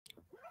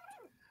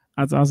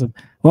That's awesome.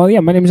 Well, yeah,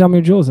 my name is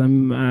Almyr Jules.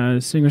 I'm a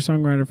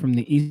singer-songwriter from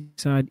the east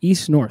side,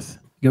 east-north.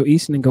 Go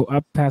east and then go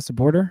up past the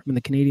border. I'm on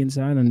the Canadian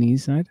side, on the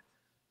east side.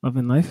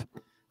 Loving life.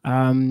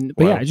 But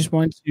yeah, I just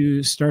wanted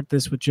to start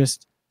this with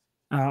just,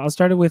 I'll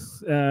start it with,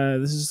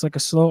 this is like a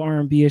slow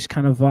R&B-ish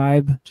kind of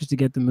vibe, just to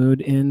get the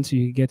mood in so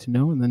you can get to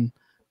know, and then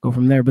go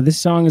from there. But this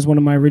song is one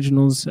of my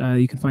originals.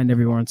 You can find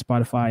everywhere on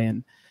Spotify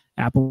and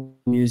Apple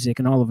Music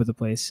and all over the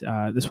place.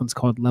 This one's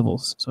called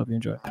Levels, so hope you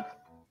enjoy.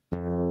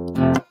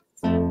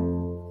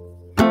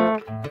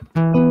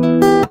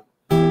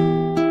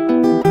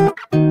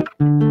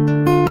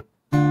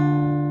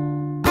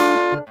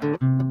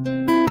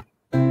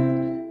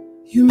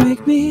 You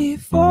make me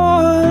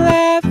fall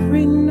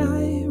every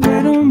night,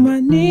 right on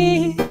my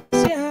knees,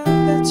 yeah,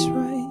 that's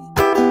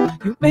right.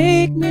 You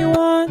make me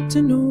want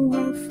to know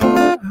how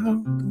far I'll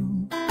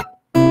go,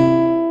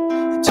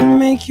 to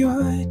make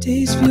your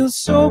days feel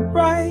so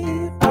bright,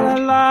 while I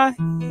lie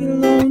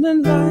alone at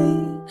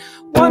night,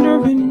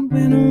 wondering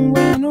when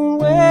we'll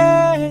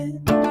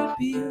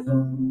be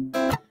alone.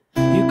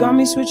 You got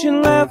me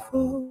switching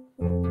levels.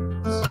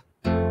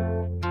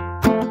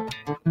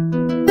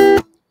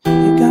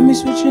 You got me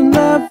switching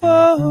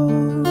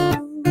levels.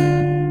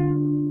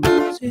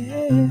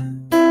 Yeah.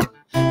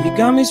 You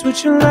got me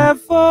switching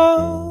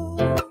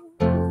levels.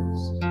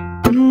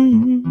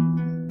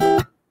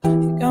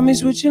 You got me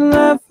switching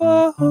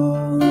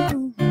levels.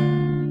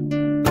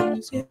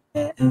 Yeah.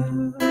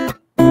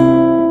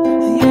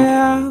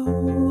 Yeah.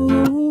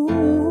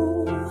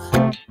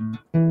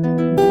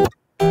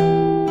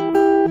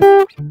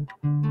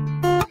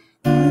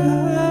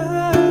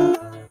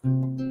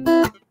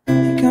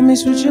 You got me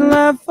switching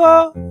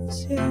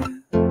levels, yeah.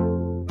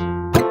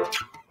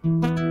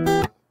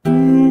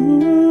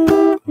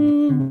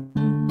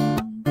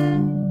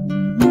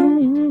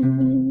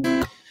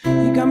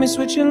 You got me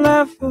switching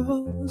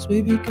levels,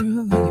 baby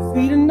girl. Are you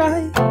free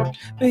tonight?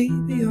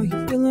 Baby, are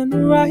you feeling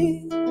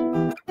right?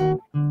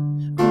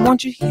 I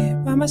want you here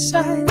by my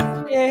side,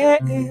 yeah.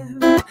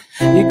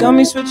 You got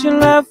me switching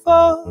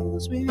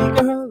levels, baby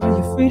girl. Are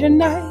you free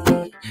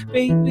tonight?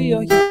 Baby,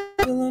 are you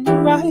feeling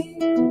right?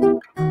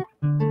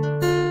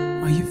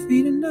 Are you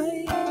free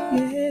tonight?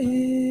 Yeah.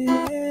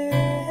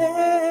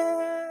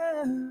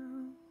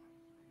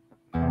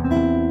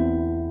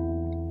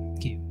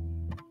 Thank you.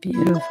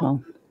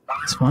 Beautiful.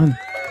 It's fun.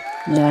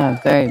 Yeah,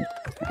 very nice.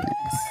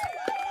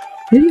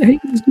 How you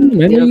guys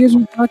doing? I know you guys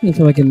were talking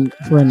for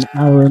for an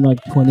hour and like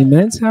 20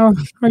 minutes. How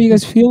are you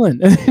guys feeling?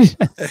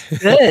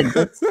 Good.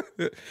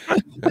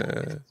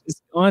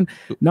 Just on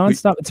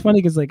nonstop. It's funny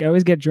because like I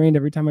always get drained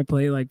every time I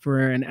play like for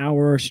an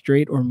hour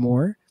straight or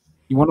more.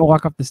 You want to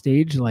walk off the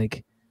stage,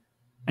 like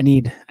I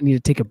need to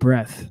take a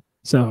breath.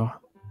 So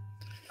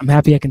I'm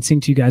happy I can sing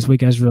to you guys while you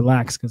guys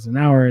relax, because an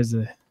hour is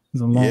a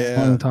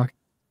long talk.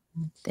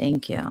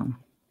 Thank you.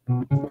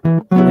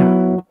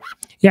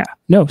 Yeah.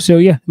 No. So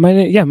my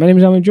name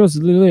is Almyr Jules.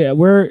 Literally,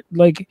 we're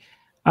like,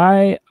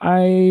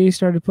 I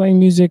started playing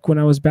music when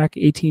I was back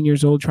 18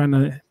 years old, trying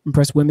to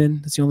impress women.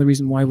 That's the only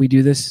reason why we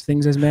do this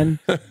things as men.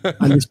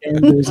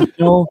 Understand?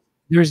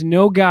 There's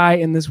no guy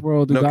in this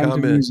world who got into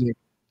music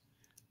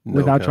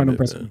without trying to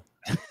impress women.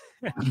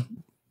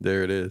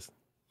 There it is.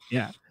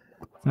 Yeah,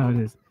 that's how it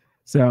is.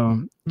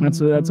 So that's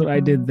what I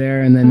did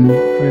there, and then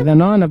from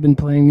then on, I've been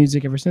playing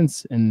music ever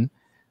since. And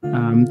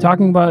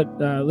talking about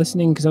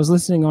listening, because I was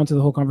listening onto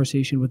the whole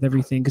conversation with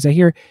everything, because I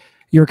hear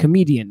you're a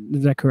comedian.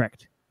 Is that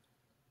correct?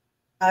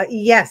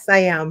 Yes, I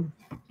am.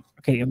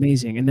 Okay,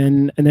 amazing. And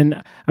then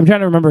I'm trying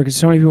to remember, because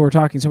so many people were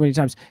talking so many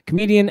times.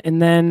 Comedian,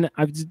 and then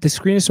the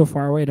screen is so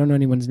far away, I don't know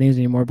anyone's names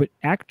anymore. But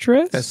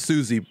actress? That's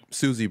Susie.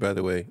 Susie, by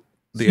the way.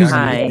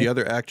 The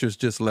other actress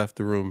just left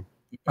the room.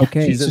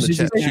 Okay, she's in the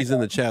chat. She's in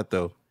the chat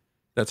though.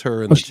 That's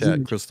her in the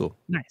chat, Crystal.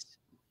 Nice.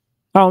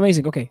 Oh,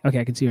 amazing. Okay, I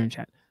can see her in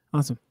chat.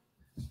 Awesome.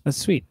 That's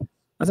sweet.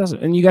 That's awesome.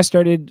 And you guys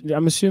started,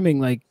 I'm assuming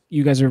like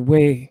you guys are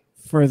way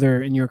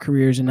further in your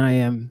careers than I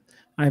am.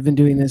 I've been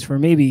doing this for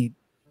maybe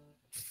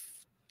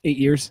 8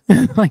 years.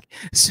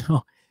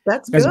 So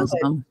that's good.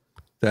 Awesome.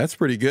 That's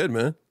pretty good,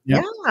 man.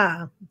 Yep.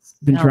 Yeah.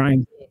 Been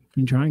trying.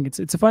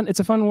 It's a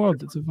fun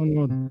world. It's a fun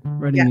world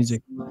writing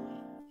music.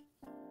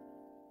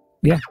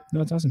 Yeah, no,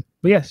 it's awesome.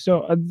 But yeah,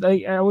 so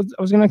I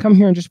was gonna come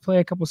here and just play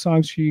a couple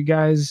songs for you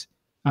guys.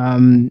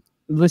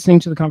 Listening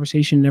to the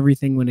conversation and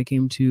everything when it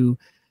came to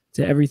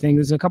everything.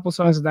 There's a couple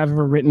songs that I've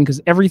ever written, because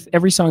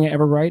every song I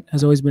ever write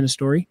has always been a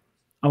story.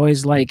 I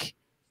always like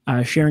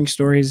sharing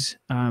stories.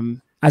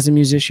 As a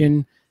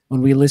musician,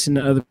 when we listen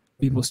to other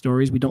people's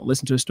stories, we don't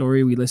listen to a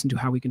story. We listen to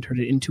how we can turn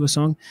it into a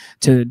song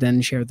to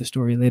then share the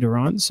story later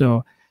on.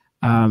 So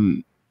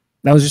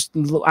that was just,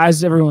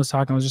 as everyone was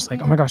talking, I was just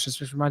like, oh my gosh, this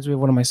just reminds me of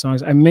one of my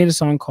songs. I made a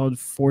song called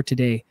For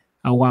Today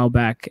a while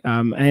back. I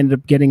ended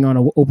up getting on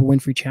a Oprah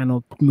Winfrey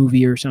Channel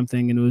movie or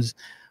something, and it was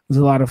a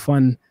lot of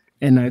fun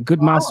and a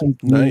good milestone.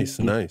 Nice.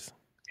 Awesome.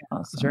 I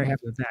was very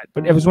happy with that.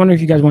 But I was wondering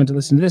if you guys wanted to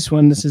listen to this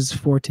one. This is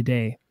For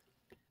Today.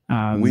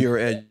 We are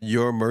at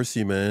your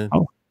mercy, man.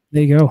 Oh,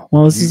 there you go.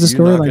 Well, this is the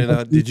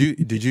storyline.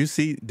 Did you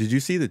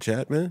see the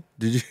chat, man?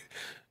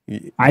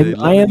 They're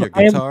loving your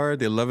guitar.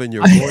 They're loving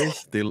your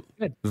voice. They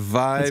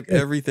vibe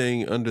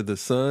everything under the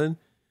sun.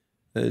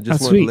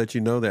 Just wanted to let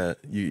you know that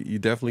you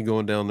definitely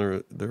going down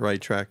the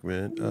right track,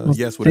 man.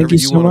 Yes, whatever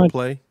you want to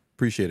play,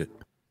 appreciate it.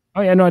 Oh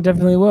yeah, no, I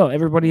definitely will.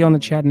 Everybody on the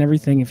chat and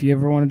everything. If you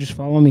ever want to just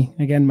follow me,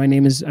 again, my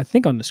name is I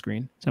think on the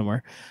screen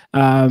somewhere.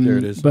 There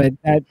it is. But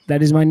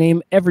that is my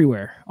name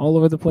everywhere, all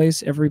over the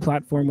place, every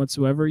platform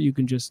whatsoever. You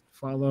can just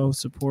follow,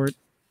 support,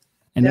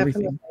 and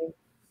everything.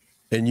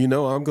 And you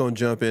know, I'm gonna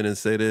jump in and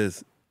say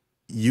this.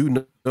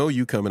 You know,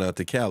 you coming out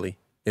to Cali,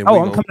 and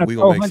we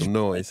gonna make some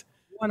noise.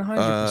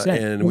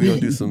 100%. And we're gonna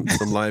do some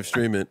live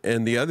streaming.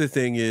 And the other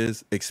thing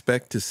is,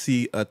 expect to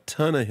see a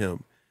ton of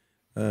him.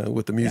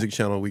 With the music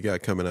channel we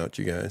got coming out,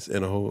 you guys,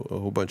 and a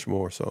whole bunch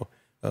more. So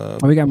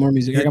we got more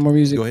music. I got more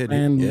music. Go ahead.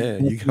 Yeah,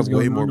 you got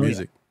way more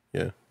music.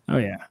 Yeah. Oh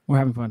yeah, we're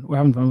having fun. We're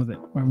having fun with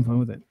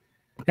it.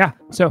 Yeah.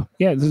 So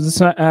yeah,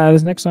 this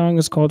next song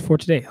is called For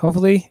Today.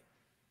 Hopefully,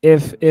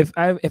 if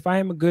I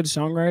am a good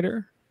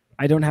songwriter,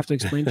 I don't have to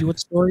explain to you what the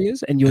story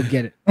is, and you'll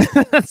get it.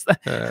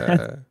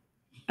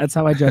 That's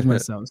how I judge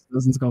myself. So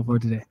this one's called For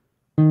Today.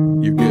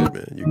 You're good,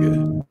 man. You're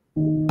good.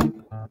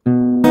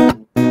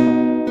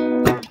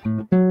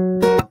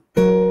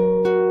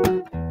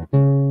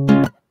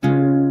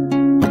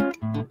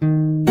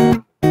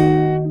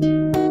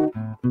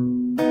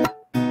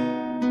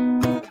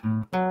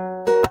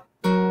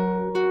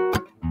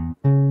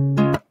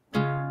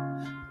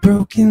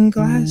 Broken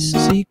glass,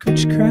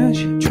 secrets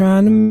crash,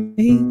 trying to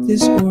make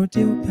this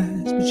ordeal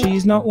pass, but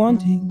she's not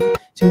wanting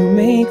to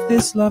make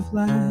this love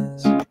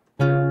last.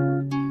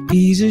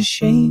 He's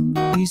ashamed,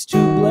 he's to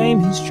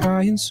blame, he's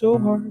trying so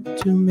hard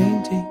to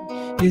maintain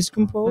his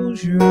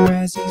composure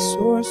as he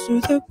soars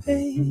through the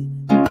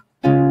pain.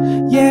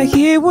 Yeah,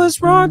 he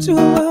was wrong to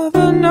love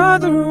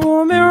another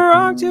woman,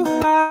 wrong to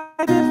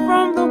hide it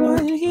from the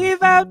one he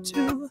vowed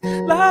to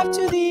love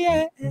to the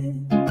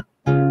end.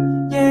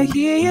 Yeah,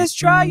 he is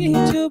trying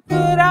to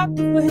put out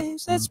the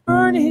flames that's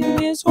burning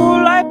his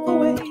whole life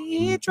away.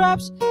 He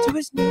drops to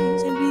his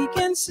knees and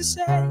begins to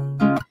say,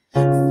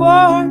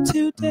 for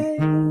today,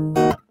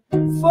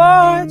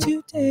 for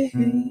today,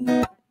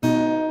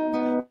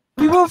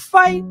 we will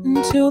fight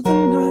until the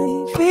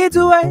night fades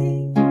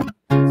away.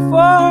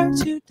 For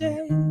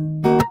today,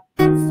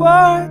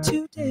 for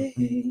today,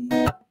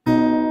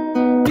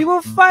 we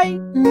will fight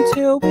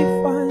until we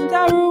find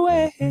our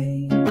way.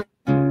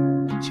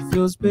 She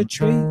feels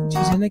betrayed,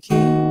 she's in a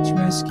cage,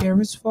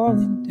 mascara's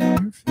falling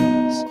down her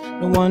face.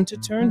 No one to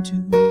turn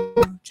to,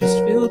 just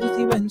filled with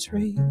immense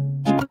rage.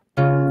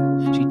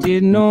 She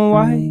didn't know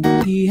why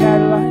he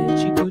had lied,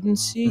 she couldn't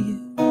see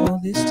it all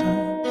this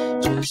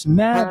time. Just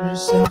mad at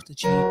herself that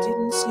she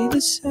didn't see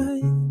the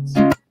signs.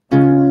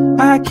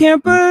 I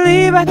can't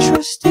believe I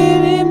trusted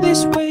him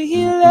this way.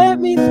 He let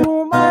me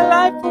throw my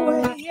life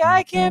away.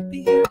 I can't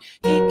be here,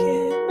 he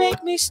can't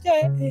make me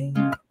stay.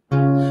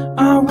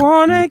 I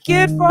wanna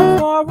get far,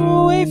 far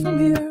away from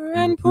here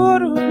and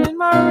put him in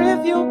my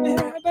rearview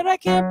mirror, but I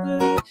can't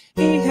believe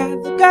he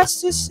had the guts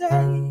to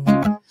say,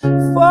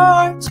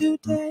 for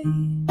today,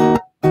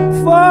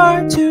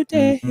 for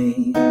today,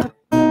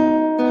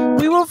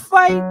 we will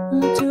fight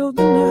until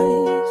the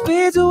night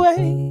fades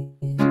away.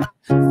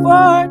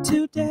 For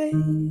today,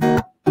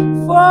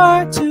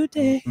 for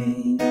today,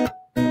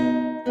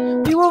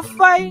 we will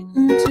fight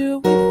until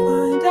we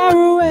find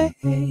our way.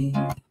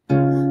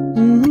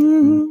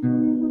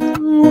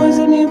 Was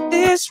any of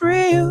this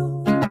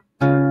real,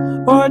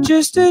 or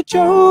just a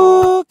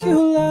joke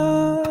you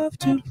love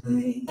to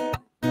play?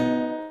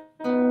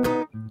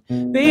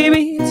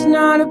 Baby, it's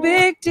not a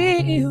big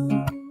deal.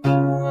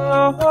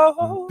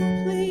 Oh,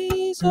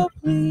 please,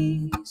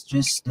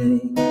 just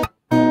stay.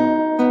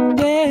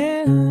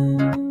 Yeah.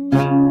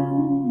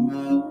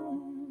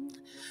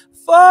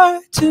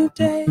 For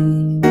today,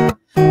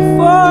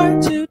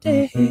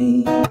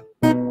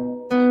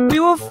 we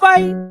will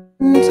fight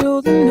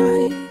until the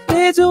night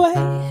fades away.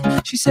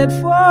 She said,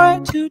 for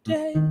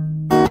today,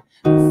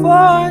 we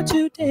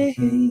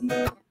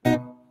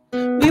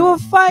will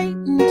fight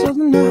until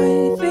the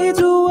night fades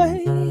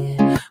away.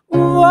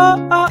 Whoa,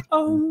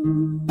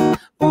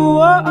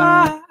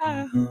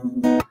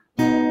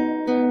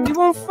 we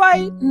won't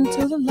fight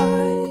until the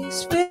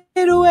lights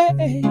fade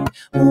away.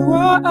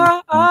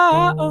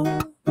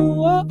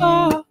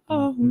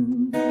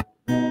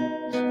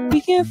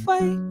 We can't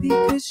fight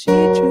because she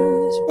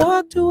just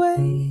walked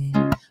away.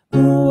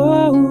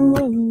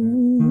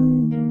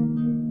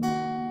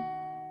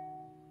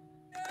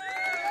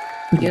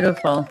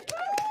 Beautiful.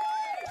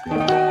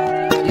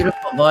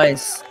 Beautiful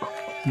voice.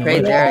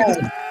 Great lyrics.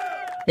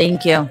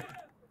 Thank you. Thank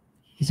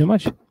you so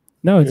much.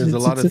 No, there's a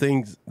lot of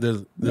things.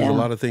 There's a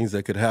lot of things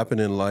that could happen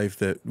in life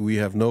that we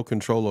have no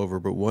control over.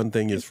 But one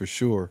thing is for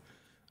sure,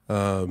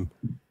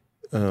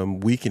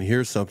 we can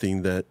hear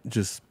something that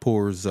just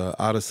pours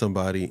out of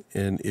somebody,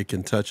 and it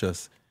can touch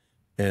us.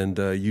 And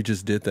you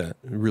just did that.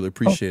 I really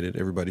appreciate it.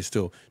 Everybody's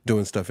still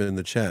doing stuff in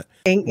the chat.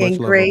 And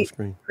great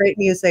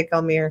music,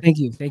 Almyr. Thank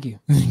you. Thank you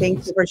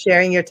for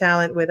sharing your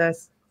talent with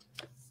us.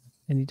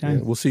 Anytime.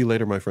 Yeah, we'll see you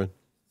later, my friend.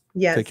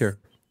 Yes. Take care.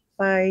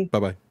 Bye.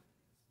 Bye-bye.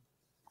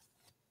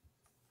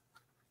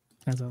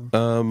 That's all.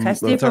 Can I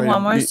stay for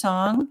one more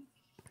song?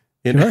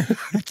 You know,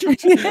 she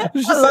said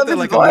that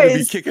like I'm going to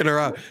be kicking her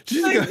out.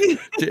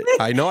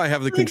 I know I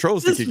have the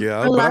controls to kick you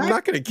out, but I'm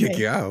not going to kick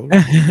you out.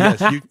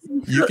 Yes,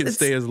 you can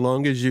stay as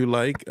long as you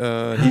like.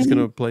 He's going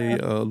to play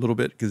a little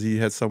bit because he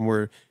has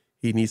somewhere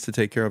he needs to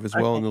take care of as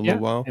well in a little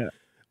while. Yeah.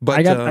 But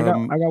I got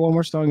one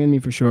more song in me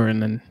for sure,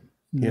 and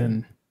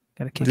then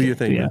gotta kick do your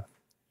thing. Yeah.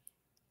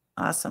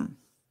 Awesome.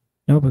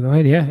 No, but go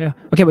ahead. Yeah.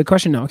 Okay, but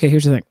question now. Okay,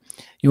 here's the thing.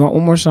 You want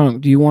one more song?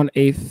 Do you want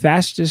a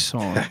fastest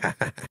song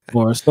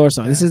or a slower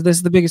song? This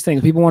is the biggest thing.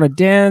 People want to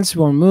dance,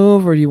 want to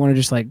move, or do you want to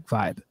just like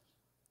vibe?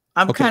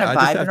 I'm kind of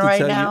vibing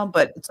right now,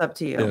 but it's up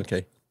to you.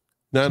 Okay.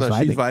 No,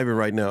 she's vibing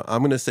right now.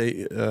 I'm gonna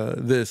say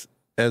this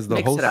as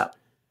the host.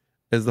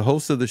 As the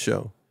host of the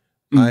show,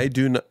 I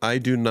do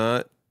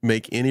not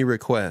make any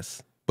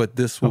requests, but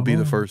this will be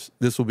the first.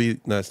 This will be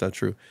no, it's not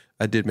true.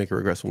 I did make a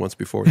request once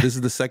before. This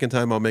is the second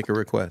time I'll make a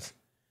request.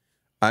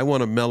 I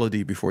want a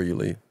melody before you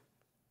leave.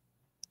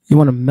 You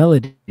want a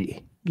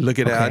melody? Look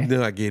at that. I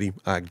knew I get him.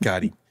 I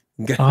got him.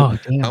 Oh,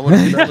 damn. I want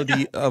a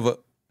melody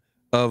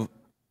of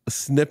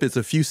snippets,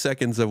 a few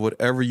seconds of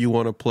whatever you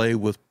want to play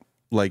with,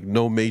 like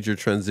no major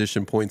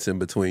transition points in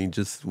between,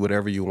 just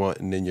whatever you want,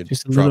 and then you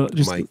drop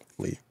the mic,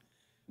 leave.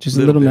 Just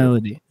a little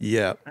melody.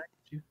 Yeah.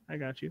 I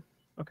got you.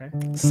 Okay.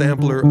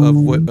 Sampler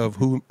of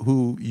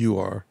who you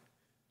are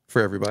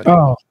for everybody.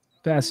 Oh,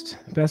 best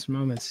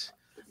moments.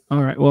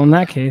 All right. Well, in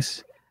that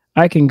case,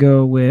 I can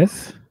go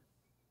with.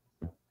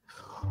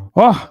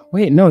 Oh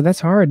wait, no,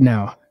 that's hard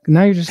now.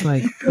 Now you're just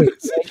like.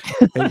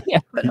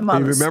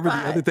 Remember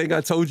the other thing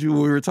I told you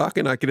when we were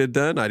talking? I could have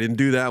done. I didn't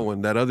do that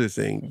one. That other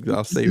thing.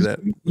 I'll save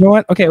that. You know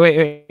what? Okay,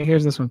 wait.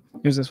 Here's this one.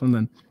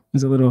 Then.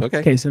 There's a little.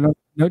 Okay. So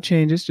no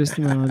changes, just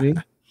the melody.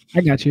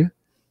 I got you.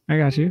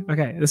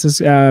 Okay, this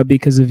is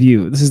Because of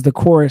You. This is the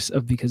chorus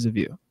of Because of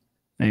You.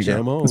 There you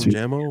go.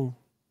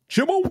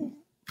 Jam on.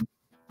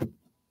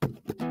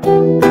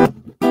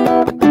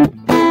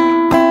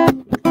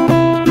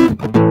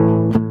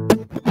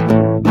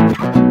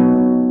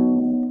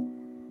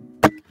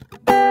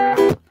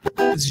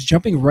 This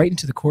jumping right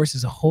into the chorus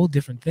is a whole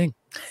different thing.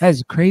 That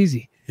is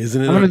crazy.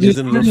 Isn't it?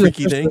 Isn't it a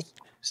freaky thing?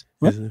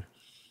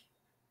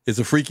 It's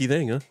a freaky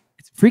thing, huh?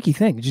 It's a freaky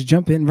thing. Just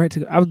jump in right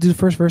to. I would do the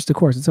first verse to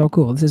chorus. It's all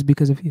cool. This is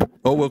Because of You.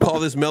 Oh, we'll call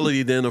this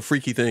melody then a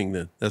freaky thing.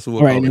 Then that's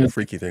what we'll call it, a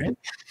freaky thing. Right.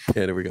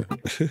 Yeah, there we go.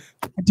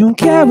 I don't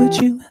care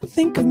what you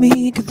think of me.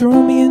 You could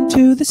throw me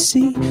into the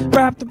sea.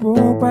 Wrap the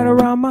rope right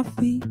around my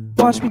feet.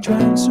 Watch me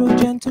drown so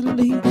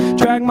gently.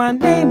 Drag my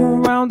name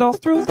around all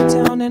through the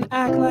town and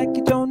act like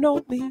you don't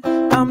know me.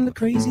 I'm the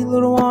crazy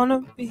little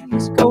wannabe.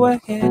 So go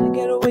ahead and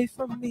get away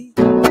from me.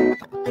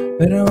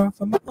 Better off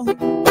on my own.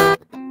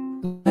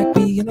 Like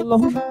being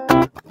alone.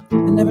 I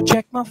never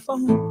check my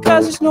phone,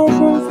 cause there's no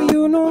room for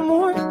you no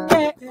more.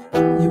 Yeah,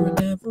 you were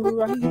never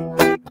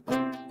right,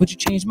 but you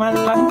changed my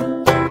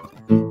life.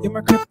 You're my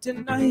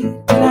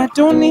kryptonite, and I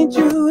don't need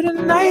you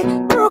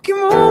tonight. Girl, keep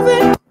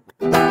moving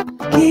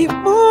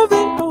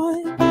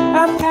on.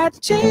 I've had to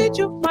change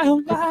up my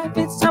own life.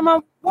 It's time I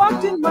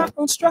walked in my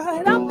own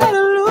stride. I'm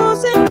better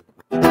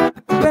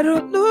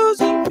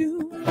losing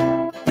you.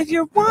 If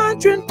you're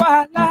wondering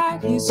why I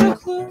lied, here's a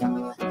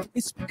clue.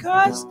 It's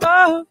because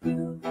of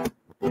you.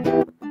 There's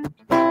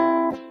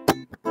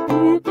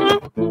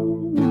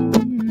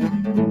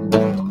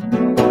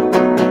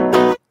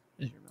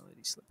your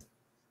melody slip.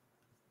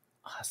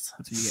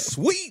 Awesome.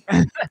 Sweet.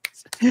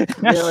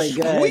 Really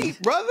good.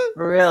 Sweet, brother.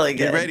 Really good.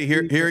 Get ready.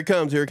 Here it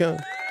comes. It's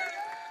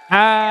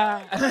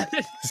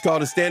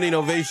called a standing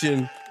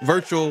ovation.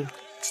 Virtual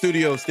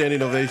studio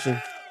standing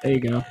ovation. There you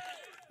go.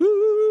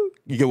 Woo.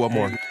 You get one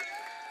more.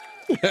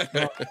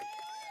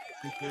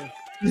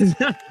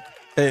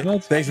 Hey,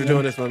 thanks for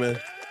doing this, my man.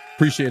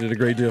 Appreciate it a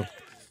great deal.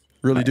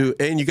 Really do.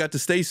 And you got to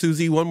stay,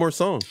 Susie, one more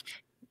song.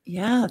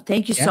 Yeah,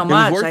 thank you so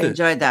much. I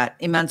enjoyed that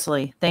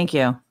immensely. Thank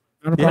you.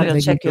 I'm going to go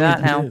check you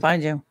out now.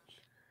 Find you.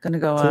 Going to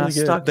go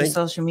stalk your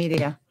social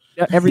media.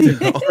 Yeah,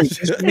 everything.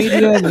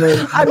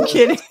 I'm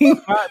kidding.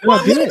 Well,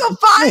 I'm going to go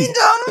find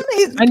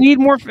him. I need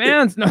more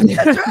fans. No,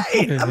 that's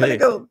right. I'm going to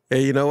go.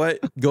 Hey, you know what?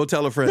 Go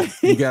tell a friend.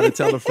 You got to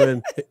tell a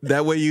friend.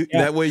 That way you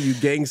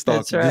gang stalk.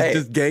 That's right.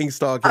 Just gang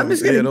stalk. I'm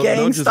just going to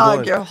gang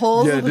stalk your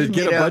whole just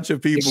get a bunch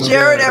of people.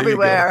 Share it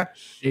everywhere.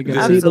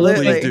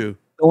 Absolutely. Please do.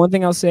 The one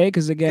thing I'll say,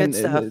 because again,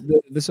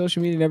 the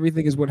social media and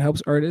everything is what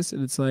helps artists,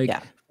 and it's like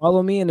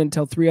follow me and then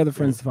tell 3 other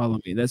friends to follow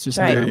me. That's just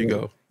right. There you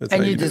go. That's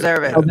and you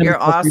deserve it. You're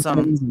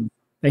awesome.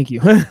 Thank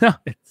you.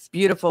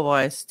 Beautiful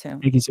voice too.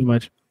 Thank you so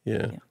much.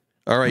 Yeah.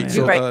 All right.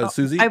 So,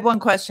 Susie, I have one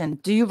question.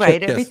 Do you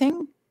write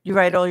everything? You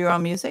write all your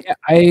own music? Yeah,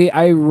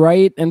 I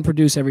write and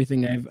produce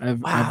everything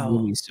I've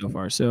released so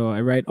far. So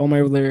I write all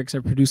my lyrics, I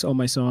produce all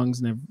my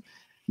songs, and I've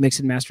mixed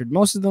and mastered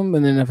most of them,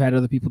 and then I've had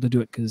other people to do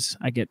it because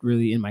I get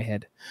really in my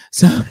head.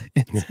 So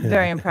it's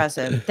very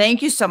impressive.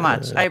 Thank you so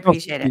much. I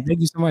appreciate it. Thank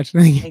you so much.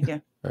 Thank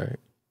you. All right.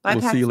 Bye,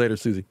 we'll see you later,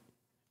 Susie.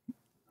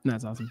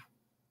 That's awesome.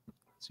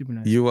 Super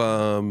nice.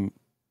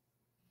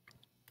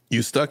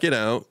 You stuck it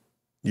out.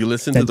 You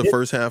listened to the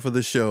first half of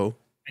the show.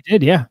 I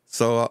did, yeah.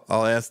 So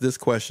I'll ask this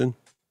question.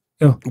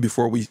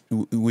 before we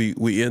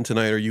end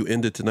tonight, or you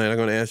end it tonight, I'm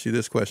going to ask you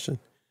this question.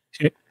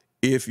 Sure.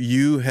 If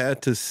you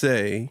had to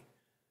say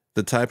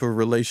the type of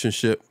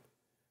relationship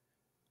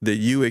that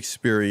you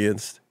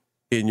experienced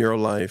in your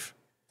life,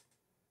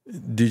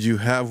 did you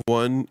have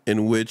one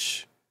in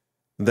which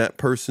that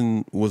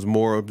person was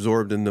more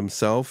absorbed in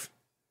themselves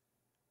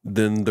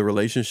than the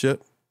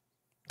relationship,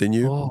 than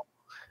you? Oh,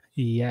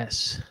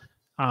 yes.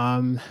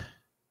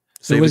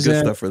 Say the good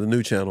stuff for the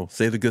new channel.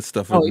 Say the good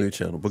stuff for the new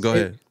channel. But go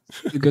ahead.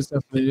 The good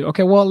stuff.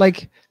 Okay, well,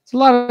 like it's a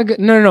lot of good.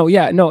 No.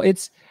 Yeah, no.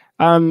 It's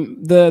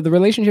the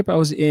relationship I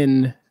was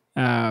in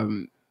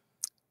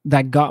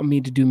that got me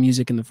to do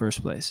music in the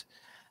first place.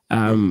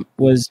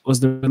 Was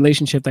the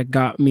relationship that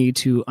got me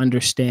to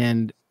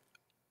understand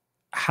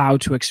how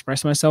to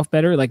express myself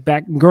better. Like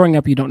back growing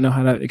up, you don't know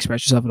how to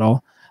express yourself at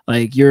all.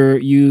 Like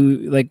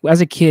like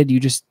as a kid, you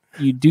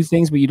do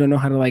things, but you don't know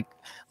how to like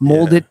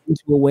mold it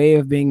into a way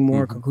of being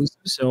more conclusive.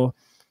 So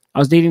I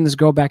was dating this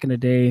girl back in the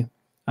day,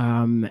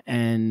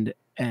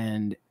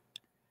 and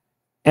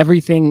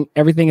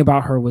everything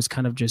about her was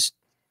kind of just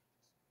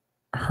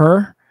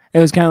her. It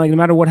was kind of like no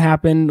matter what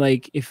happened,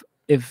 like if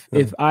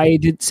I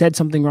said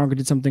something wrong or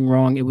did something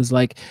wrong, it was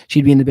like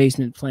she'd be in the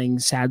basement playing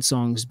sad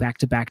songs back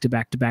to back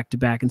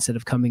instead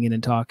of coming in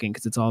and talking,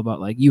 because it's all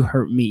about like you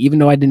hurt me, even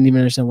though I didn't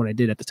even understand what I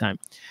did at the time.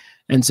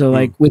 And so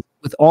like with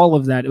all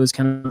of that, it was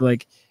kind of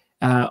like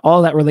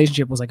all that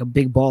relationship was like a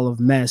big ball of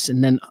mess.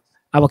 And then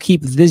I will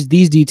keep these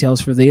details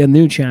for the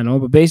new channel,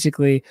 but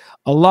basically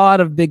a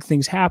lot of big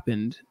things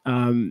happened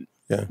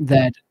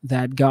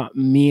that got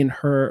me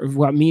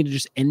to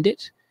just end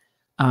it.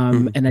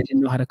 And I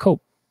didn't know how to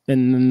cope.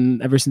 And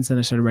then ever since then,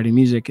 I started writing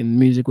music, and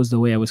music was the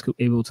way I was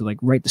able to like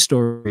write the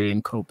story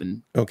and cope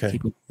and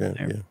keep it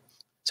there.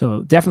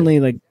 So definitely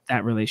like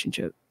that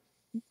relationship.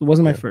 It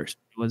wasn't my first.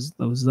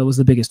 That was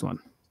the biggest one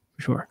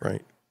for sure.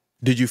 Right.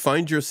 Did you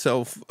find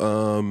yourself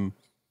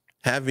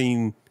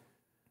having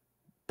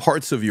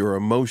parts of your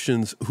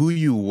emotions, who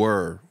you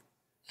were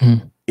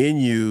in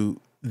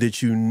you,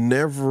 that you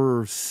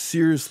never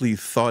seriously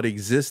thought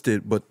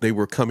existed, but they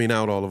were coming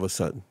out all of a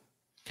sudden?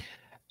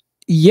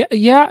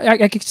 Yeah,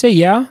 I could say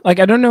yeah. Like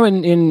I don't know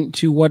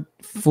into what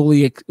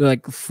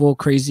full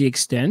crazy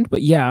extent,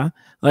 but yeah,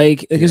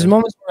 like there's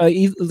moments where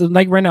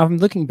like right now, I'm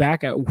looking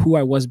back at who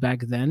I was back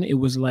then. It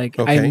was like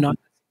I am not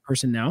the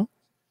person now.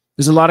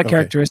 There's a lot of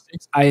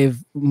characteristics I have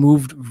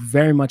moved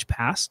very much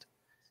past,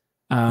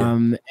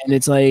 and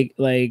it's like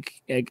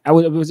I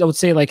would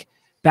say like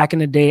back in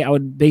the day, I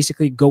would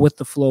basically go with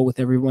the flow with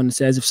everyone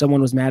says. If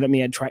someone was mad at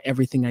me, I'd try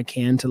everything I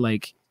can to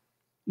like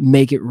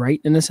make it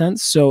right in a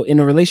sense. So in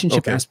a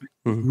relationship aspect,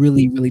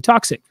 really, really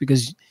toxic,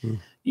 because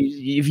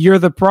if you're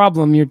the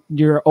problem,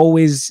 you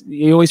always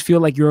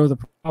feel like you're the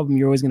problem.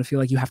 You're always going to feel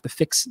like you have to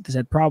fix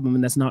that problem,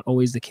 and that's not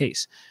always the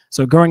case.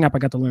 So growing up, I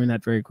got to learn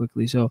that very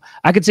quickly. So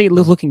I could say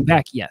looking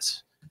back,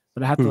 yes,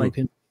 but I have to like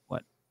pinpoint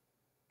what.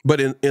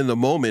 But in the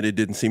moment, it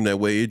didn't seem that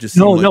way. It just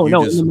seemed like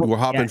you just were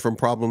hopping from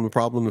problem to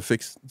problem to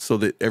fix so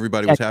that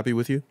everybody was happy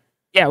with you.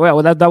 Yeah,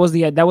 well,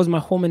 that was my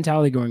whole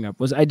mentality growing up.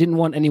 Was I didn't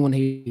want anyone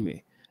hating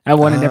me. I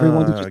wanted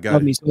everyone to just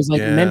love me. So it was like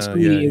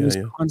mentally, it was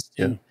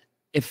constant.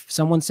 If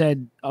someone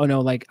said, "Oh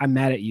no, like I'm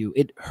mad at you,"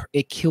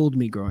 it killed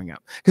me growing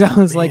up, because I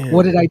was like,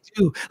 "What did I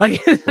do?"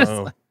 Like,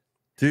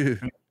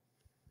 dude.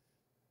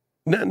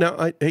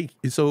 Now, hey,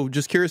 so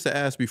just curious to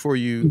ask before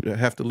you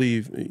have to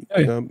leave.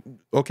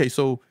 Okay,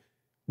 so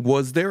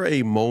was there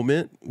a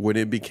moment when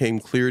it became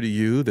clear to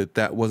you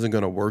that wasn't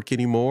going to work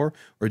anymore,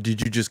 or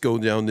did you just go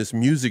down this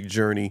music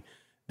journey,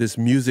 this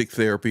music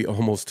therapy,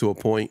 almost to a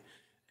point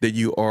that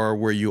you are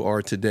where you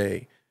are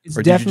today?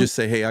 Or did you just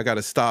say, hey, I got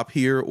to stop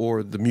here,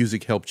 or the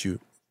music helped you,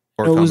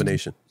 or a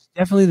combination?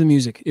 Definitely the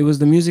music. It was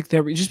the music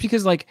therapy. Just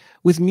because like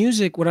with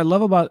music, what I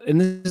love about,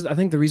 and this is, I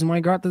think the reason why I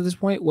got to this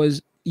point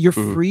was you're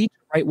free to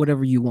write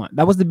whatever you want.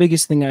 That was the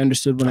biggest thing I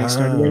understood when I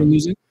started writing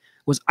music,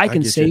 was I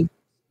can say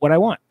what I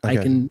want. I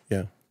can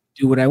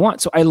do what I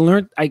want. So I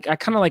learned, I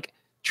kind of like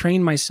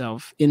trained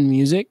myself in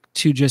music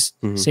to just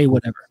say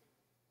whatever.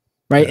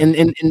 Right. And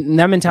in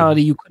that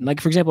mentality, you couldn't,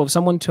 like, for example, if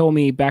someone told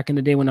me back in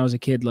the day when I was a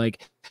kid,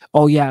 like,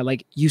 oh yeah,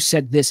 like you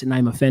said this and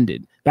I'm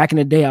offended. Back in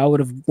the day, I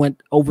would have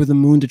went over the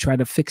moon to try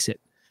to fix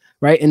it.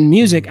 Right. In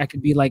music, I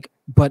could be like,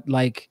 but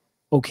like,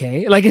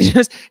 okay, like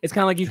it's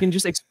kind of like you can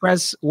just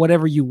express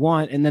whatever you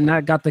want. And then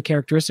that got the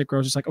characteristic where I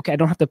was just like, okay, I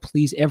don't have to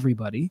please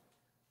everybody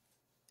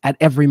at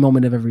every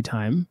moment of every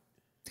time,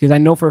 because I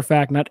know for a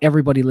fact not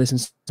everybody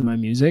listens to my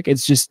music.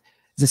 It's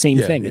the same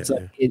thing. It's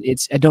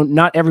like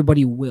not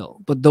everybody will,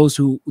 but those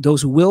who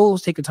will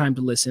take the time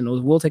to listen, or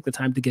will take the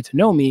time to get to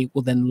know me,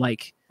 will then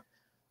like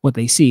what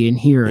they see and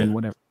hear and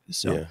whatever.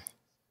 So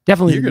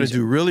definitely you're going to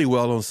do really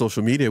well on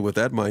social media with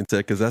that mindset,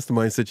 because that's the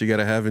mindset you got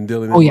to have in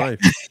dealing in life.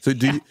 So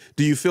do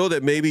you feel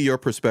that maybe your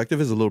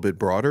perspective is a little bit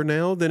broader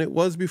now than it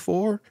was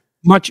before?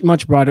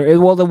 Much broader.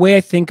 Well, the way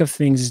I think of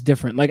things is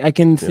different. Like I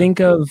can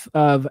think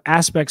of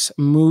aspects,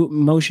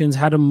 motions,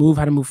 how to move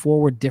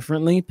forward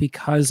differently,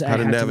 because how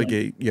to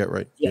navigate.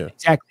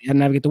 Exactly. How to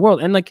navigate the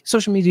world. And like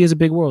social media is a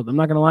big world. I'm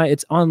not gonna lie.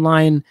 It's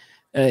online.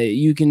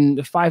 you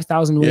can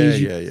 5,000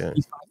 ways. You can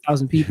see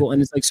 5,000 people,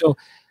 and it's like so.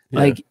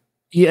 Like,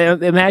 yeah,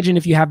 imagine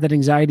if you have that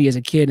anxiety as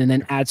a kid and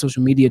then add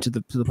social media to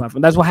the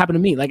platform. That's what happened to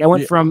me. Like I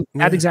went from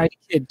had anxiety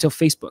kid till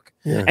Facebook,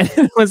 and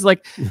it was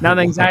like now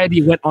the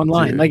anxiety went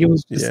online. Like it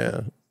was just,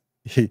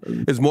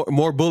 There's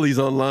more bullies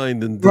online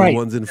than the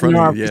ones in front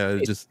of you. Yeah,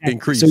 it just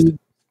increased. So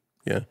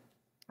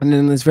and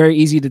then it's very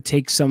easy to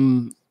take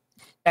some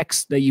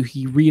text that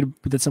you read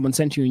that someone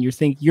sent you, and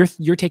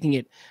you're taking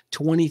it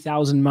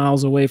 20,000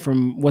 miles away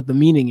from what the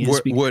meaning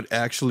is. What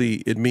actually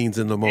it means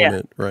in the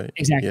moment, right?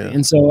 Exactly.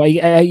 And so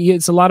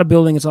it's a lot of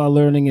building, it's a lot of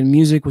learning, and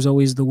music was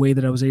always the way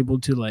that I was able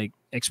to like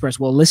express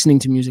while listening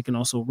to music and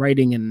also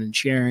writing and then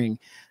sharing.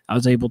 I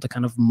was able to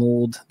kind of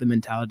mold the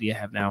mentality I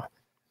have now.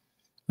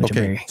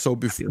 Okay, so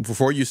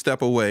before you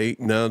step away,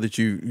 now that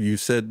you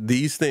said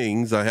these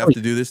things, I have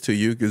to do this to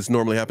you because it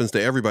normally happens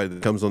to everybody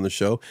that comes on the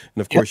show.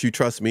 And of course, you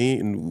trust me,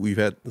 and we've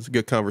had this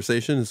good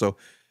conversation. And so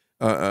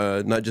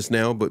not just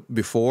now, but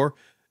before,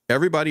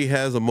 everybody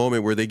has a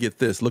moment where they get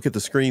this. Look at the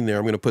screen there.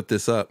 I'm going to put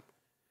this up.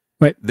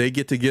 Right. They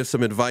get to give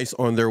some advice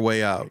on their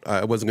way out.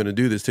 I wasn't going to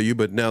do this to you,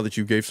 but now that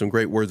you gave some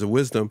great words of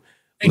wisdom,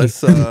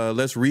 let's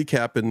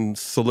recap and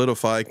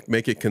solidify,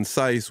 make it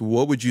concise.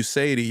 What would you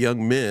say to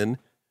young men,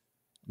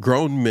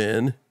 grown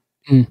men,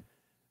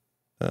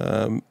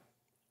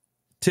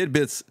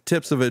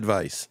 tips of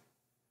advice?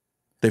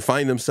 They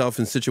find themselves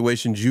in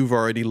situations you've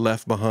already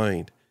left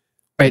behind.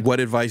 Right. What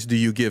advice do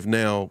you give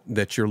now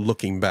that you're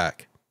looking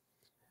back?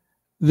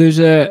 There's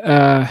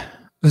an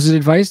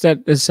advice that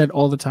is said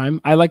all the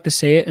time. I like to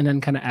say it and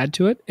then kind of add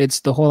to it. It's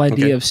the whole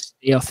idea of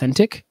stay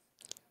authentic.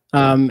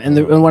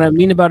 And what I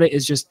mean about it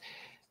is just,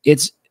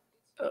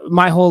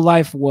 my whole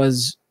life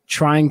was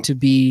trying to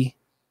be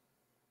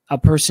a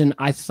person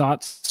I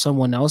thought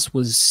someone else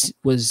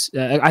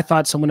I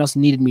thought someone else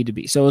needed me to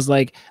be. So it was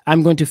like,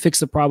 I'm going to fix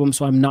the problem,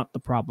 so I'm not the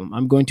problem.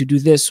 I'm going to do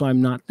this, so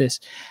I'm not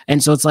this.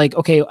 And so it's like,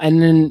 okay. And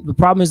then the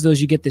problem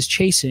is you get this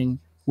chasing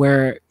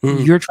where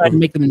you're trying to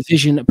make them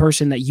envision a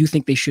person that you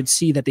think they should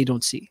see that they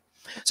don't see.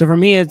 So for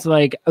me, it's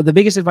like the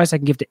biggest advice I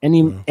can give to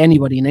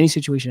anybody in any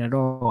situation at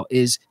all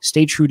is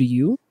stay true to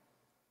you,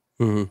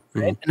 right?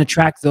 And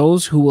attract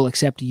those who will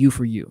accept you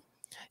for you.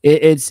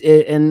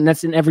 And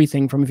that's in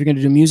everything from if you're going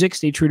to do music,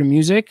 stay true to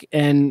music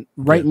and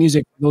write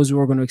music for those who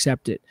are going to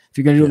accept it. If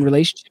you're going to do it in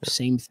relationships,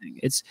 same thing.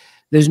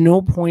 There's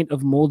no point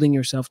of molding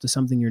yourself to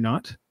something you're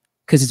not,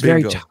 because it's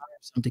very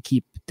tiresome to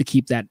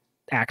keep that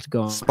act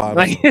going.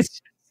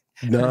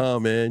 No,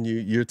 man,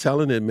 you're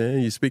telling it, man.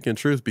 You're speaking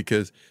truth,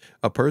 because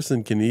a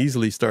person can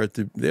easily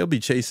they'll be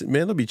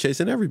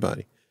chasing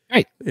everybody.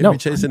 Right. They'll be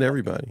chasing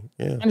everybody.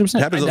 Yeah. 100%.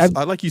 It happens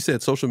I like you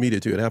said, social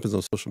media too. It happens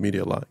on social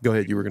media a lot. Go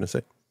ahead. You were going to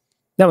say.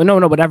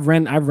 No, but I've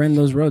ran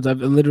those roads.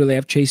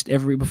 I've chased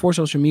before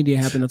social media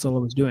happened. That's all I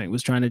was doing,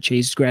 was trying to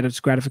chase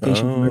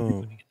gratification from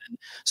everybody. And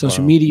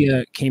social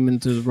media came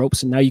into the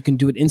ropes, and now you can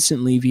do it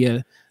instantly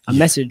via a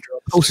message or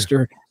a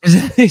poster.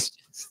 Hey,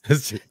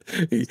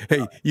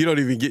 you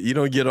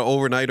don't get an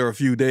overnight or a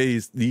few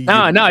days.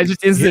 No, it's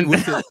just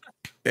instant.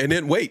 And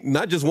then wait,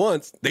 not just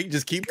once, they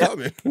just keep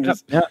coming.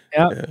 Yeah.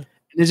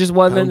 And it's just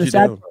the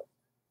sad part.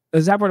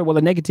 The sad part, well,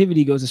 the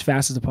negativity goes as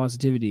fast as the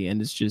positivity,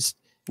 and it's just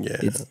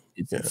it's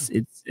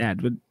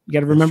sad. But you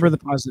got to remember the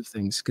positive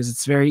things, because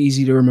it's very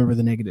easy to remember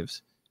the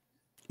negatives.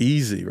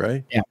 Easy,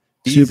 right? Yeah.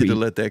 Easy to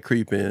let that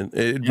creep in.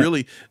 It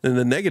really, and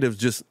the negatives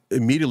just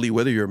immediately,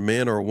 whether you're a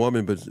man or a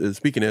woman, but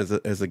speaking as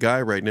a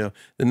guy right now,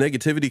 the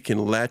negativity can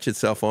latch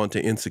itself onto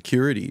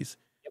insecurities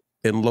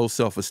and low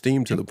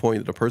self-esteem to the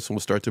point that a person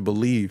will start to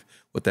believe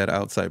what that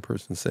outside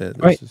person said.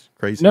 This is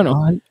crazy.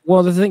 No.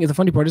 Well, the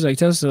funny part is, like,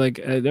 tell us, like,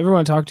 everyone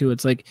I talk to,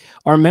 it's like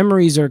our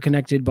memories are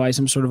connected by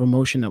some sort of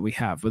emotion that we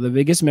have. But the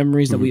biggest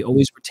memories that we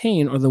always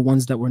retain are the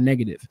ones that were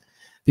negative,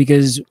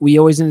 because we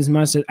always in this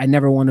mindset, I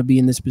never want to be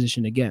in this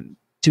position again.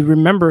 To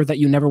remember that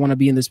you never want to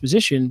be in this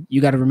position,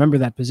 you got to remember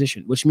that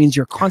position, which means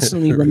you're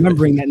constantly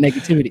remembering that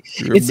negativity.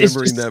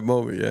 Remembering that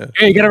moment, yeah.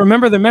 You got to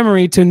remember the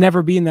memory to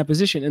never be in that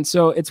position. And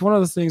so it's one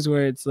of those things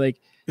where it's like,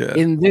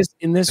 in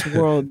this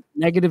world,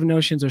 negative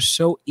notions are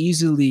so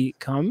easily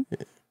come,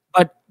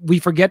 but we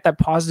forget that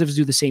positives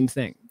do the same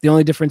thing. The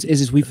only difference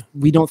is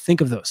we don't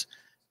think of those,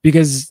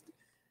 because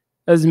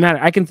it doesn't matter.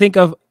 I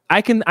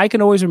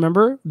can always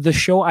remember the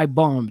show I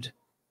bombed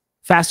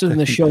faster than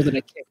the show that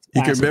I kicked.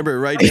 You can remember it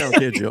right now,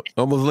 can't you?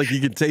 Almost like you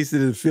can taste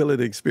it and feel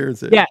it and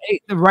experience it. Yeah,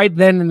 right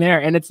then and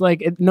there. And it's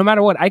like, no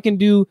matter what, I can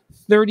do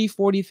 30,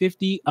 40,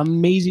 50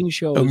 amazing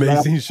shows.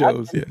 Amazing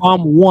shows, yeah.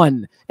 Bomb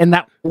one, and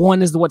that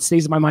one is what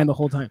stays in my mind the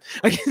whole time.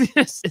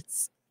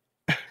 It's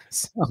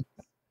so,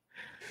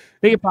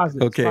 make it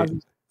positive. Okay.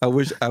 Positive. I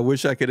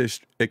wish I could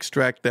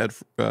extract that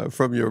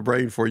from your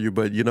brain for you,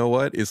 but you know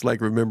what? It's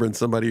like remembering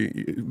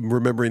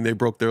they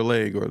broke their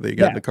leg or they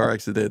got in a car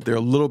accident. They're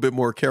a little bit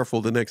more careful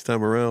the next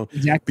time around,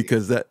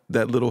 because that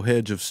little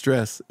hedge of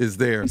stress is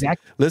there.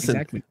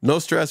 Listen, no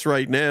stress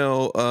right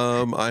now.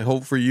 I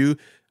hope for you.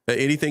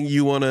 Anything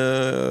you want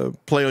to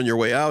play on your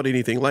way out,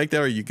 anything like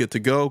that, or you get to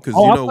go? Because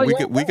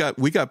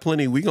we got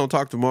plenty. We gonna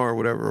talk tomorrow, or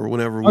whatever, or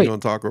whenever we're gonna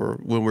talk, or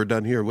when we're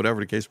done here,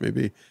 whatever the case may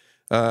be.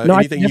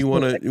 Anything you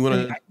want to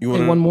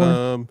one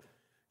more?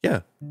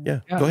 Yeah.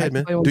 Go ahead,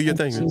 man. Do your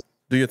thing.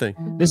 Do your thing.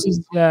 This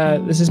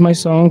is my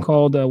song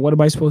called "What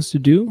Am I Supposed to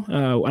Do."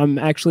 I'm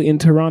actually in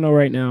Toronto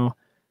right now.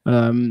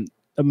 I'm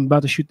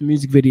about to shoot the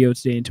music video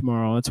today and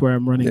tomorrow. That's where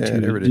I'm running to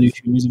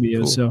shoot music videos.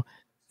 Cool. So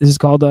this is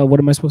called "What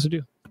Am I Supposed to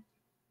Do."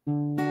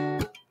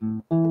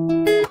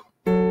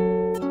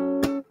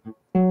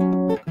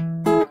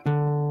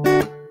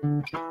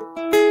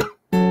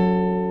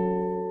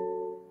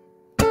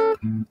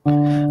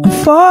 I'm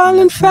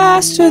falling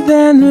faster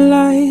than the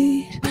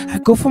light. I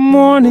go from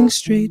morning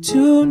straight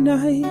to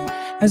night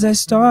as I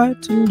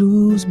start to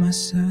lose my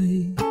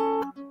sight.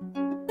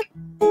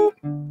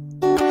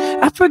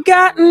 I've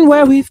forgotten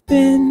where we've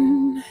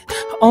been,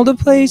 all the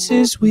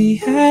places we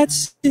had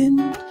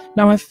sinned.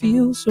 Now I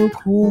feel so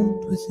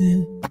cold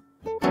within.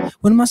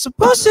 What am I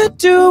supposed to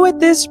do with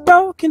this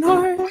broken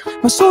heart?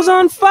 My soul's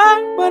on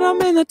fire, but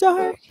I'm in the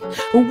dark.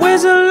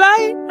 Where's the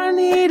light? I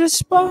need a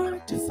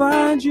spark to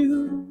find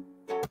you.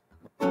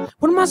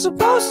 What am I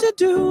supposed to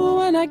do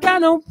when I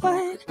got no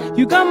plan?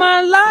 You got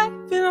my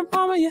life in the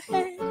palm of your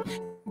hand.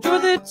 You're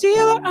the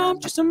dealer, I'm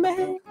just a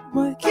man.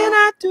 What can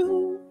I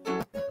do?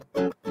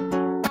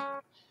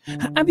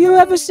 Have you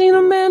ever seen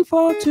a man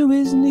fall to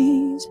his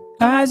knees?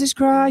 Eyes is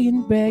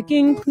crying,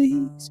 begging,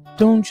 please.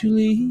 Don't you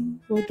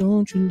leave, oh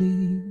don't you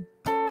leave.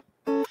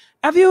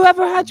 Have you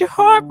ever had your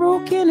heart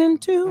broken in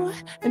two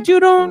and you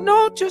don't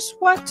know just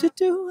what to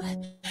do?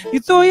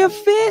 You throw your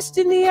fist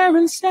in the air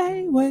and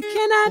say, what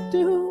can I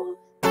do?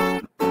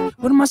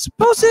 What am I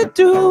supposed to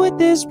do with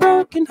this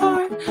broken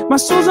heart? My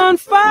soul's on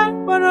fire,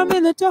 but I'm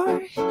in the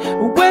dark.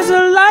 Where's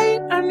the light?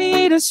 I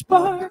need a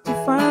spark to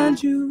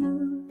find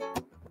you.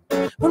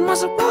 What am I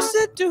supposed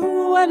to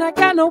do when I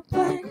got no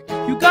plan?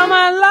 You got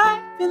my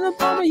life in the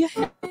palm of your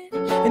hand,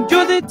 and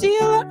you're the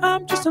dealer,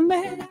 I'm just a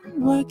man.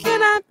 What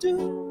can I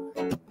do?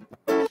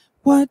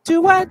 What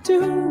do I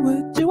do?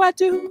 What do I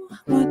do?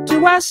 What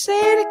do I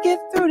say to get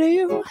through to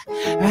you?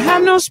 I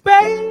have no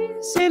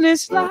space in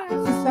this life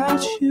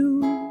without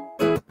you.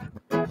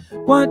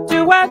 What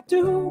do I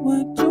do?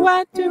 What do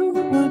I do?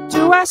 What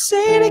do I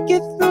say to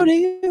get through to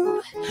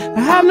you? I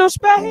have no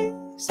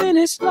space in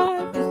this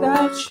life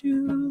without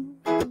you.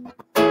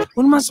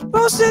 What am I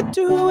supposed to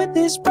do with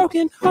this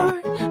broken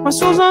heart? My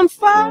soul's on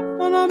fire,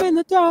 but I'm in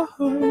the dark.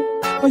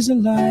 Where's the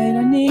light?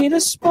 I need a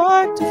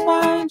spark to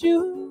find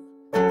you.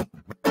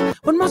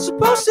 What am I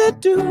supposed to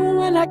do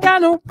when I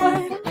got no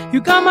plan?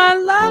 You got my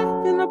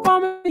life in the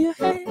palm of your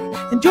hand,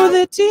 and you're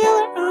the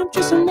dealer, I'm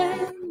just a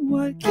man.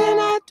 What can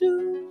I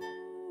do?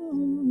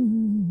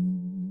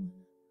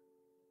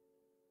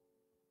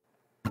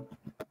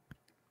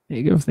 There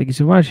you go. Thank you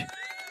so much.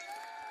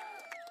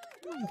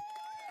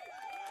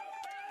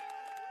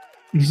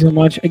 Thank you so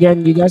much.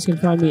 Again, you guys can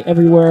find me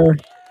everywhere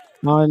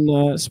on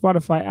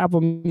Spotify,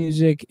 Apple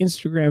Music,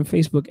 Instagram,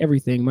 Facebook,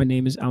 everything. My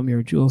name is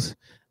Almyr Jules.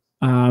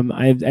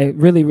 I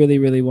really, really,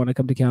 really want to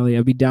come to Cali.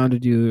 I'd be down to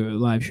do a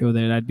live show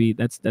there.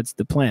 That's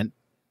the plan.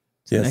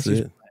 Yes,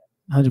 it.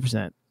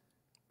 100%.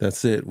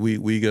 That's it. We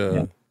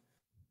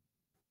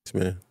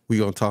man, we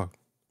gonna talk.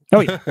 Oh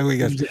yeah, we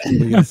got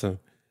some.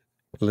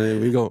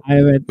 We go.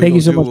 Thank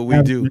you so much. What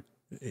we do.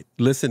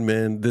 Listen,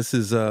 man, this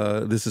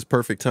is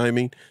perfect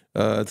timing.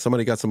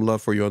 Somebody got some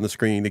love for you on the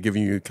screen. They're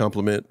giving you a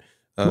compliment.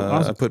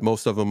 Awesome. I put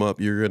most of them up.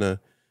 You're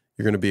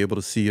gonna be able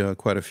to see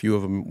quite a few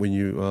of them when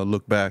you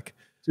look back.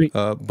 Sweet.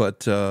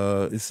 But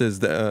it says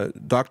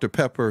that Dr.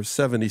 Pepper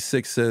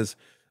 76 says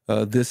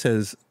this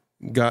has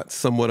got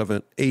somewhat of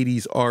an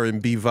 80s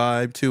R&B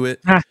vibe to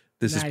it.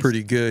 This is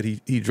pretty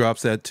good. He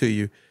drops that to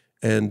you.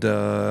 And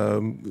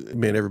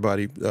man,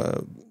 everybody,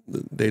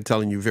 they're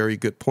telling you very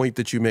good point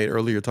that you made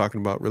earlier talking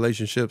about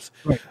relationships.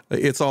 Right.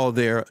 It's all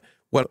there.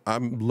 What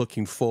I'm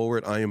looking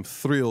forward, I am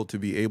thrilled to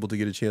be able to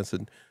get a chance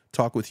to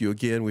talk with you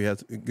again. We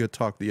had a good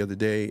talk the other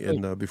day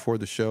and before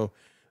the show.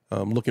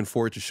 I'm looking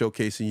forward to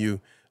showcasing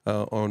you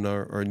on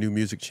our new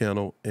music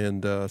channel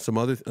and a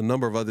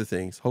number of other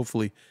things.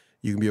 Hopefully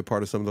you can be a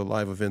part of some of the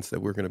live events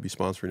that we're going to be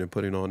sponsoring and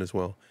putting on as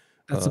well.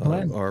 That's the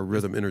plan. Our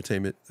Rhythm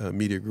Entertainment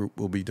media group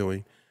will be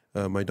doing.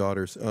 My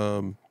daughters.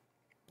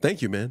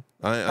 Thank you, man.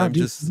 I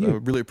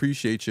really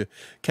appreciate you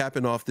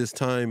capping off this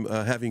time,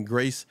 having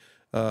Grace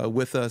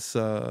with us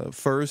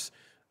first,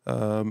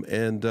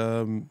 and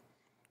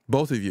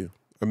both of you,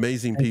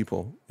 amazing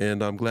people.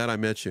 And I'm glad I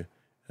met you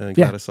and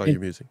glad I saw your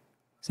music.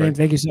 Same. Right.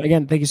 Thank you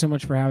thank you so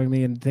much for having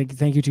me, and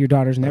thank you to your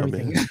daughters and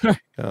everything.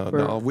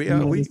 No,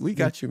 we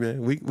got you,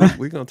 man.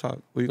 We're gonna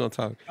talk. We're gonna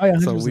talk. Oh, yeah,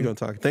 so we're gonna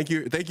talk. Thank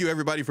you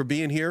everybody for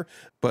being here.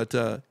 But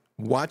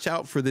watch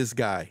out for this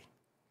guy.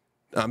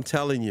 I'm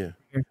telling you,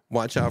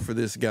 watch out for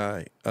this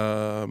guy.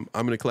 I'm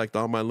gonna collect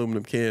all my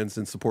aluminum cans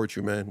and support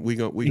you, man. We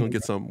gonna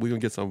get some. We gonna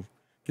get some.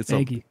 Get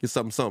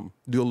something.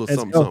 Do a little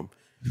something.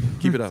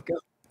 Keep it up.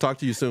 Talk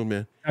to you soon,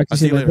 man. I'll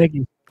see you later. Thank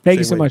you. Thank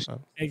you so much.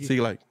 See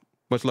you later.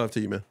 Much love to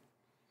you, man.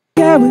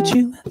 care what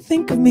you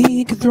think of me.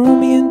 You can throw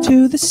me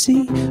into the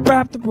sea,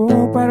 wrap the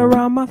rope right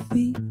around my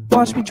feet,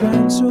 watch me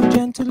drown so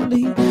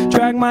gently,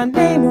 drag my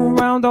name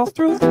around all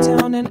through the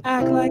town and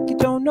act like you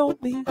don't know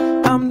me.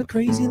 I'm the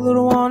crazy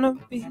little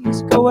wannabe,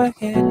 so go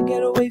ahead and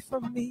get away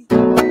from me.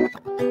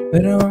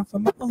 Better off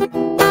on my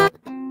own,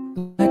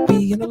 like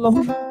being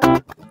alone.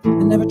 I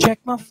never check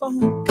my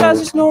phone, cause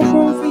there's no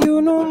room for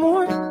you no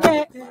more.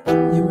 Yeah,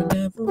 you were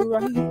never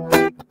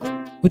right.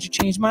 Would you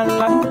change my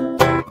life?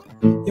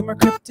 You're my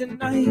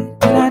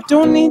kryptonite, and I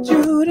don't need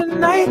you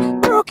tonight.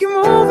 Girl, keep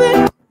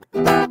moving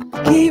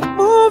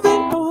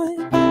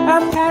on.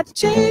 I've had to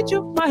change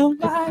up my own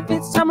life.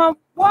 It's time I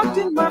walked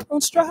in my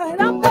own stride.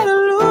 I'm better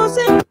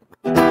losing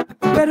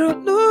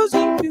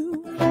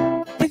you.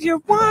 If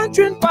you're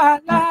wondering why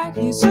I lied,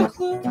 here's a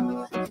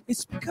clue.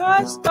 It's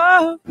because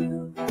of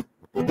you.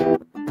 There's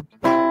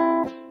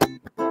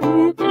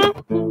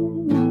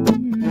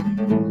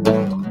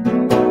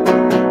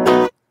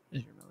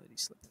your melody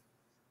slip.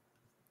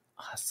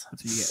 Awesome.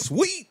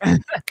 Sweet.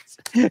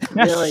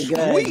 Really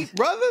good. Sweet,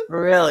 brother.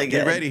 Really good.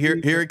 Get ready.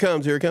 Here it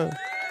comes. Here it comes.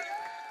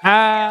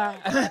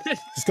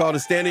 It's called a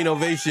standing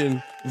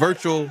ovation,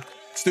 virtual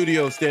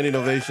studio standing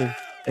ovation.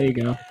 There you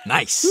go.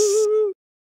 Nice.